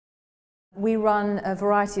We run a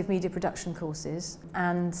variety of media production courses,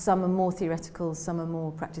 and some are more theoretical, some are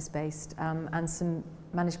more practice-based, and some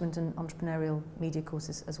management and entrepreneurial media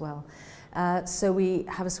courses as well. So we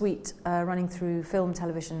have a suite running through film,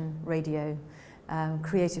 television, radio,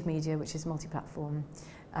 creative media, which is multi-platform,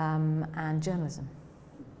 and journalism.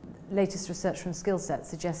 Latest research from Skillset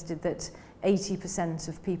suggested that 80%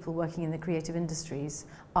 of people working in the creative industries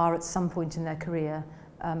are at some point in their career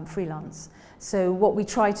freelance. So what we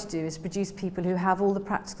try to do is produce people who have all the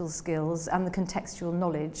practical skills and the contextual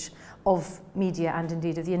knowledge of media and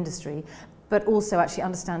indeed of the industry, but also actually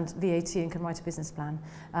understand VAT and can write a business plan.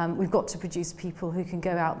 We've got to produce people who can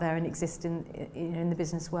go out there and exist in the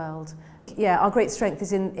business world. Yeah, our great strength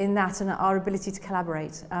is in that and our ability to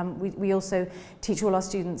collaborate. We also teach all our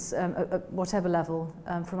students at whatever level,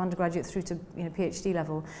 from undergraduate through to PhD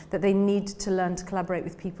level, that they need to learn to collaborate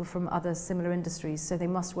with people from other similar industries. So they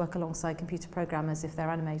must work alongside computer programmers if they're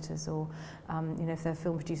animators, or if they're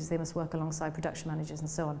film producers, they must work alongside production managers and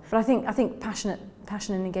so on. But I think passion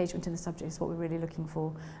and engagement in the subject is what we're really looking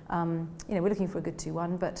for. We're looking for a good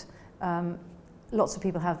 2-1, but lots of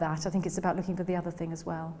people have that. I think it's about looking for the other thing as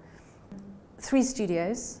well. 3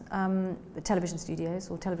 studios, television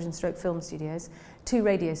studios or television/film studios, 2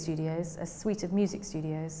 radio studios, a suite of music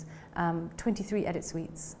studios, 23 edit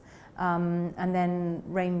suites, and then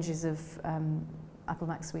ranges of Apple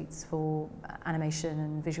Mac suites for animation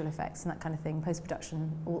and visual effects and that kind of thing,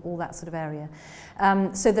 post-production, all that sort of area,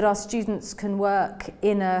 so that our students can work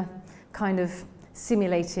in a kind of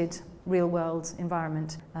simulated real-world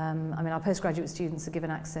environment. Our postgraduate students are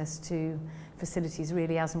given access to facilities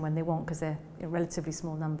really as and when they want, because they're relatively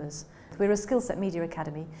small numbers. We're a Skillset Media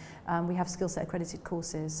Academy. We have Skillset accredited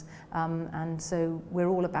courses, and so we're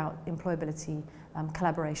all about employability,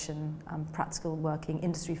 collaboration, practical working,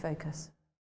 industry focus.